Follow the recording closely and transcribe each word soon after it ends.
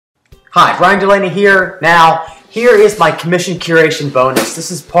Hi, Brian Delaney here. Now, here is my commission curation bonus. This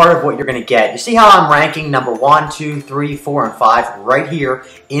is part of what you're going to get. You see how I'm ranking number 1, 2, 3, 4, and 5 right here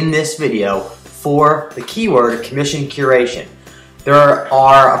in this video for the keyword commission curation. There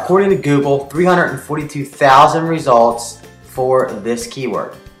are, according to Google, 342,000 results for this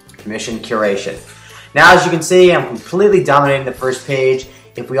keyword, commission curation. Now, as you can see, I'm completely dominating the first page.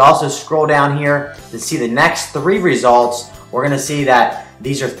 If we also scroll down here to see the next 3 results, we're going to see that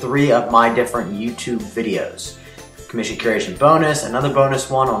these are 3 of my different YouTube videos. Commission curation bonus, another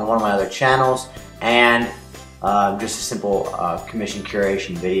bonus one on one of my other channels, and just a simple commission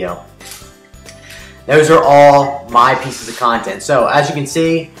curation video. Those are all my pieces of content. So as you can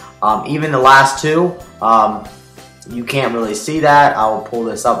see, even the last 2, you can't really see that. I will pull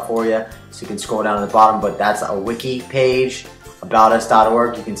this up for you so you can scroll down to the bottom, but that's a wiki page,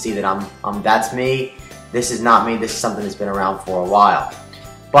 aboutus.org. You can see that that's me. This is not me. This is something that's been around for a while.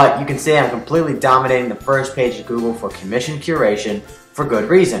 But you can see I'm completely dominating the first page of Google for commission curation for good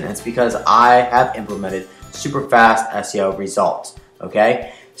reason. It's because I have implemented super fast SEO results.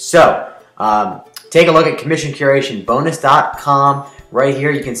 Okay, so take a look at commissioncurationbonus.com. Right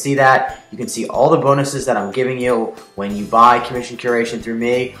here, you can see that. You can see all the bonuses that I'm giving you when you buy commission curation through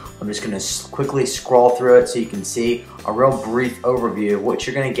me. I'm just going to quickly scroll through it so you can see a real brief overview of what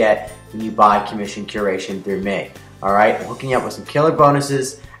you're going to get when you buy commission curation through me. Alright, I'm hooking you up with some killer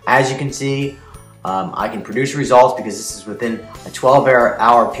bonuses. As you can see, I can produce results because this is within a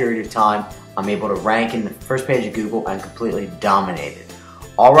 12-hour period of time. I'm able to rank in the first page of Google and completely dominate it.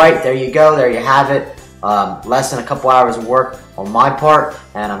 Alright, there you go. There you have it. Less than a couple hours of work on my part,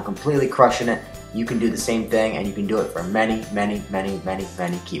 and I'm completely crushing it. You can do the same thing, and you can do it for many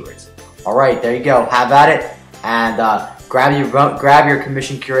keywords. Alright, there you go. Have at it, and grab your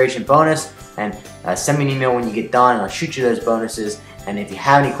commission curation bonus, and send me an email when you get done, and I'll shoot you those bonuses. And if you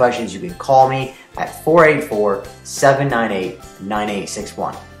have any questions, you can call me at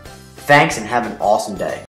 484-798-9861. Thanks, and have an awesome day.